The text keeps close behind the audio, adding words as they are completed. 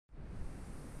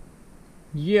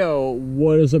Yo,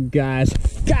 what is up, guys?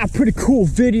 Got a pretty cool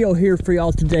video here for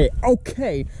y'all today.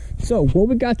 Okay, so what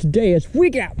we got today is we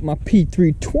got my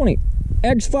P320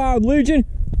 X5 Legion.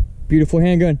 Beautiful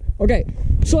handgun. Okay,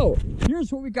 so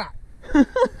here's what we got.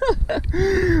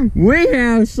 We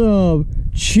have some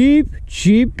cheap,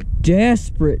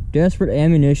 desperate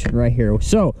ammunition right here.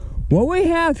 So what we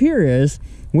have here is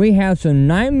we have some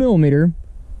 9mm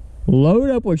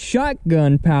loaded up with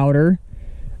shotgun powder,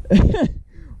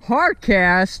 hard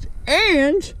cast,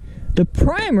 and the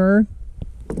primer.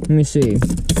 Let me see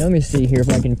here if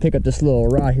I can pick up this little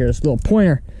rod here, this little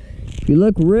pointer. If you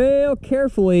look real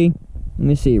carefully, let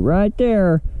me see right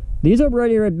there, these have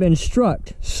already been struck.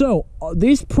 So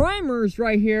these primers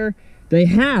right here, they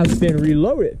have been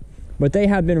reloaded, but they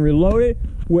have been reloaded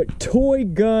with toy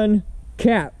gun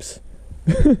caps.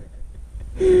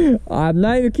 I'm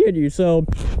not even kidding you. So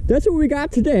that's what we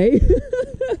got today.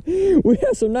 We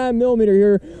have some 9mm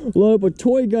here loaded with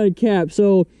toy gun caps.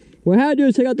 So what I had to do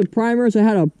is take out the primers. I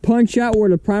had to punch out where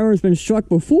the primer has been struck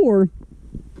before.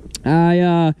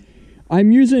 I'm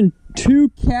using 2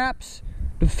 caps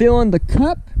to fill in the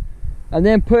cup, and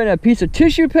then putting a piece of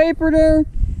tissue paper there,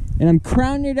 and I'm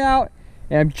crowning it out,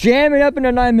 and I'm jamming it up in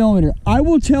a 9mm. I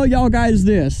will tell y'all guys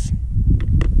this: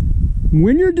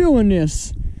 when you're doing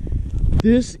this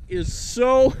is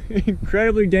so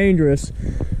incredibly dangerous.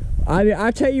 I mean, I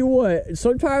tell you what,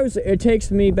 sometimes it takes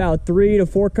me about 3 to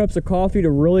 4 cups of coffee to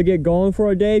really get going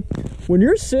for a day. When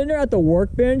you're sitting there at the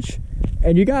workbench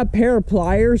and you got a pair of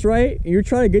pliers, right, and you're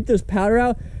trying to get this powder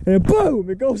out, and then boom,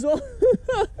 it goes off.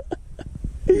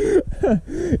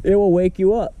 It will wake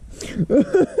you up.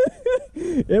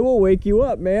 It will wake you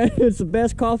up, man. It's the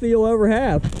best coffee you'll ever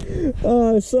have.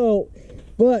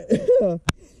 But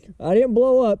I didn't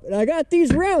blow up, and I got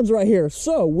these rounds right here.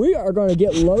 So we are going to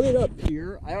get loaded up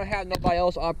here. I don't have nobody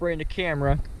else operating the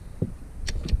camera.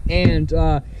 And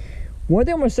one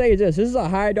thing I'm going to say is this is a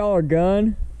high dollar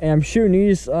gun, and I'm shooting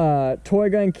these toy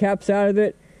gun caps out of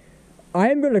it. I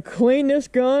am going to clean this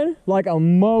gun like a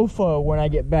mofo when I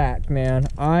get back, man.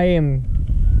 I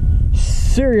am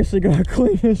seriously going to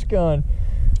clean this gun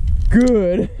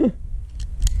good.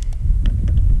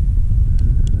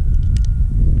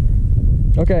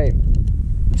 Okay,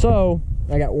 so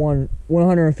I got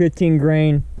 115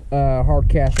 grain hard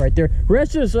cast right there.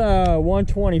 Rest is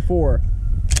 124.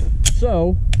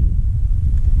 So,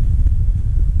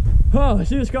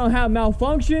 see, it's gonna have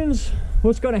malfunctions.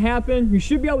 What's gonna happen? You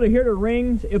should be able to hear the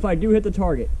rings if I do hit the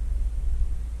target.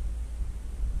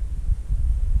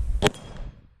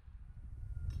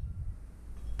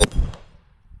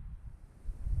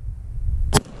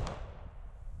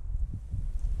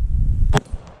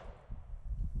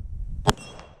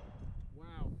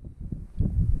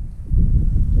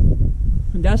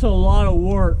 That's a lot of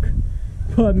work,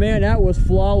 but man, that was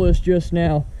flawless just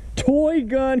now. Toy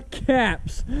gun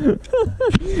caps. And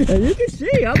you can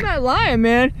see, I'm not lying,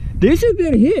 man. These have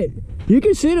been hit. You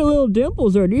can see the little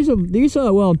dimples there. These are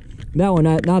well, that one,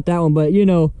 not that one, but you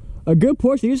know, a good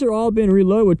portion. These are all been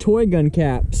reloaded with toy gun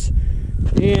caps.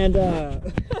 And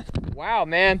wow,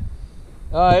 man,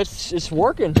 it's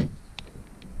working.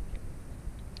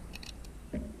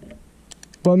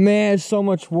 But man, it's so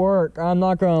much work. I'm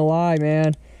not gonna lie,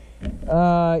 man.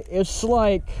 It's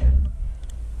like,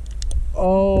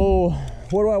 oh,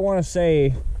 what do I want to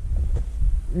say?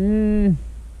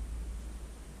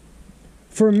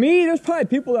 For me, there's probably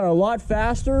people that are a lot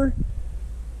faster.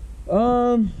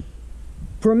 For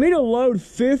me to load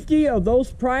 50 of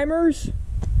those primers,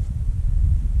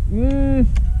 maybe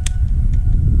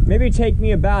take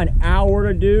me about an hour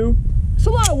to do. It's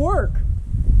a lot of work.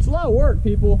 It's a lot of work,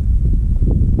 people.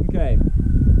 Okay,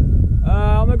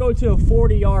 I'm gonna go to a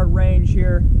 40-yard range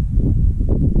here.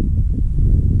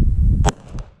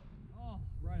 Oh,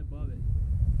 right above it.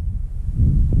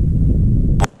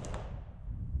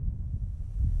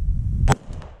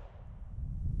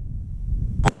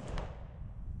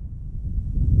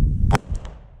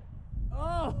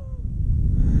 Oh,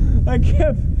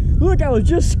 look, I was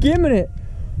just skimming it.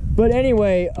 But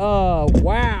anyway,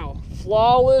 wow,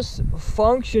 flawless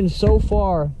function so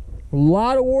far. A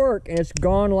lot of work, and it's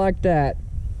gone like that.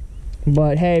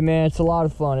 But hey, man, it's a lot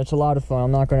of fun. It's a lot of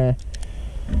fun.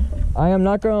 I am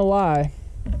not gonna lie.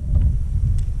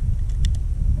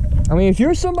 I mean, if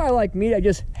you're somebody like me that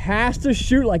just has to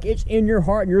shoot, like it's in your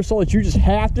heart and your soul that you just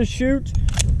have to shoot,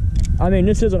 I mean,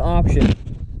 this is an option.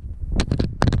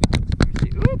 Let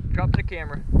me see. Oop, dropped the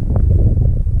camera.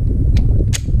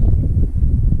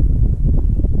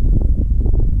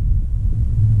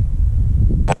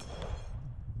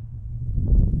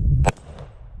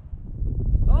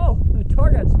 Oh, the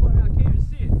target's split out. I can't even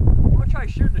see it. I'm gonna try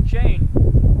shooting the chain.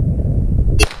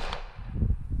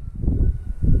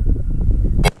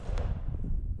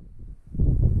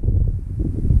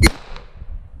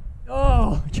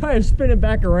 trying to spin it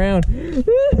back around.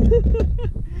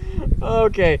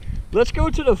 Okay, let's go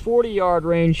to the 40-yard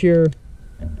range here.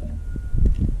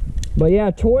 But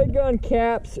yeah, toy gun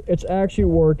caps, it's actually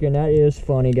working. That is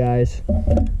funny, guys.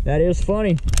 That is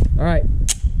funny. All right.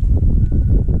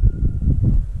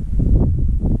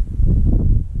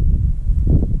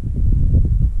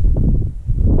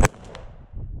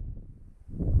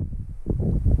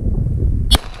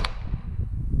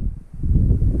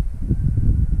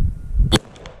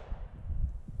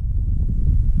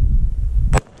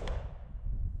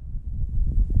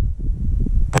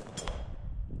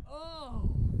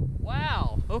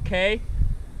 Okay.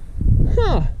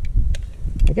 Huh.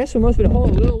 I guess we must have been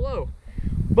holding a little low.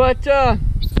 But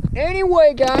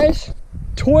anyway, guys,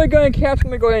 toy gun caps. I'm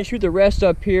gonna go ahead and shoot the rest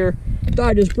up here. Thought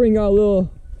I'd just bring y'all a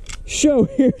little show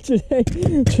here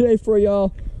today for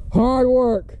y'all. Hard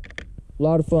work. A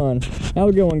lot of fun. Have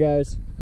a good one, guys.